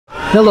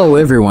Hello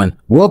everyone,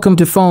 welcome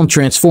to Phone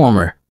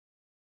Transformer.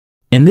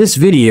 In this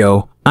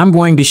video, I'm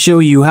going to show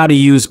you how to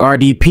use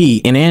RDP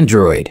in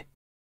Android.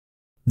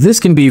 This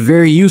can be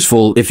very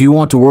useful if you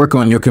want to work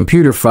on your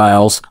computer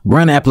files,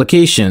 run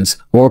applications,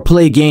 or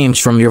play games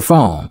from your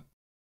phone.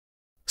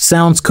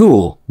 Sounds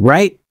cool,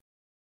 right?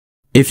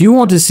 If you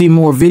want to see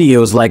more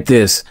videos like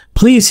this,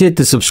 please hit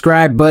the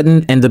subscribe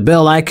button and the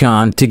bell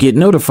icon to get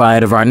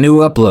notified of our new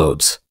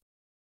uploads.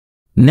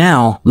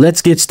 Now,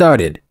 let's get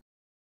started.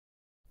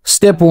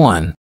 Step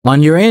 1.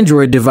 On your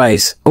Android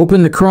device,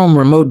 open the Chrome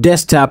Remote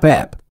Desktop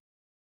app.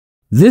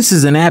 This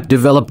is an app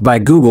developed by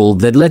Google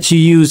that lets you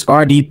use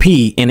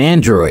RDP in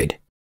Android.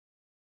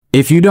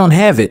 If you don't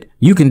have it,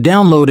 you can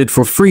download it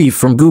for free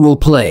from Google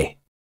Play.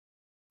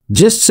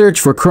 Just search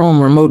for Chrome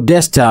Remote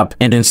Desktop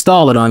and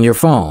install it on your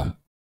phone.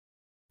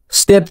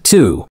 Step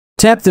 2.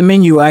 Tap the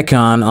menu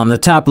icon on the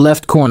top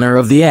left corner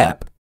of the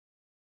app.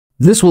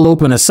 This will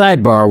open a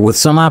sidebar with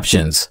some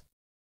options.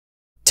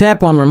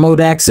 Tap on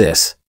Remote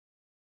Access.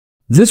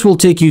 This will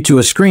take you to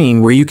a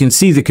screen where you can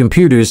see the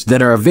computers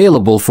that are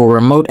available for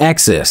remote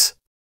access.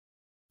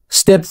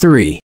 Step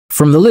 3.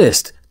 From the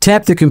list,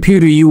 tap the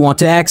computer you want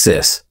to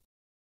access.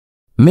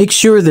 Make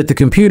sure that the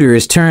computer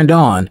is turned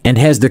on and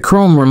has the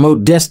Chrome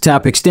Remote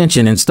Desktop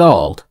extension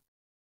installed.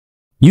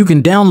 You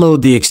can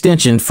download the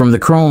extension from the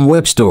Chrome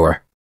Web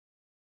Store.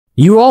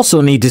 You also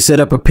need to set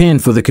up a PIN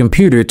for the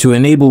computer to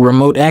enable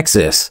remote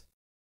access.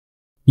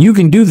 You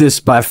can do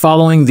this by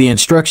following the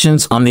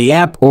instructions on the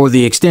app or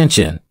the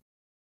extension.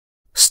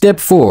 Step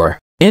 4.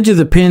 Enter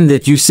the PIN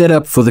that you set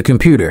up for the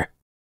computer.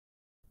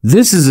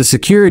 This is a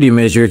security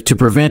measure to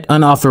prevent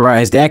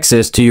unauthorized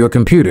access to your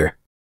computer.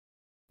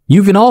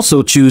 You can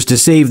also choose to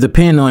save the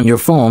PIN on your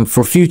phone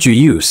for future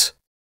use.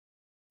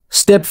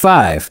 Step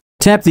 5.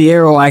 Tap the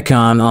arrow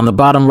icon on the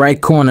bottom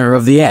right corner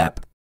of the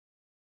app.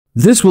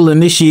 This will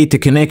initiate the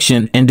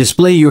connection and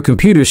display your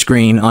computer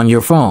screen on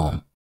your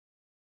phone.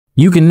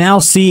 You can now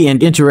see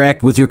and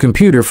interact with your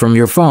computer from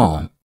your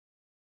phone.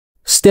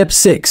 Step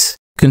 6.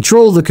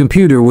 Control the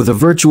computer with a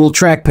virtual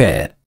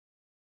trackpad.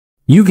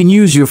 You can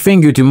use your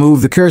finger to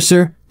move the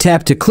cursor,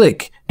 tap to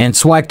click, and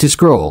swipe to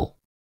scroll.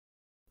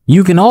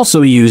 You can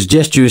also use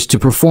gestures to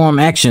perform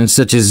actions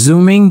such as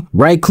zooming,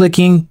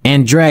 right-clicking,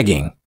 and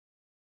dragging.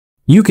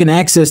 You can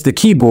access the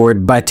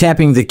keyboard by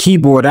tapping the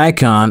keyboard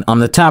icon on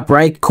the top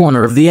right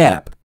corner of the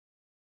app.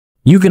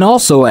 You can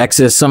also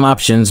access some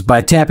options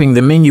by tapping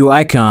the menu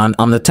icon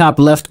on the top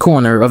left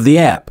corner of the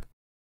app.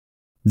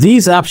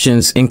 These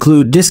options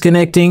include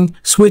disconnecting,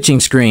 switching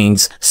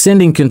screens,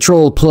 sending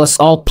Ctrl plus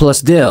Alt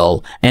plus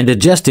Del, and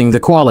adjusting the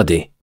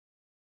quality.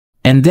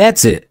 And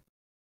that's it.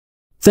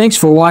 Thanks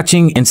for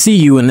watching and see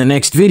you in the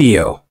next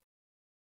video.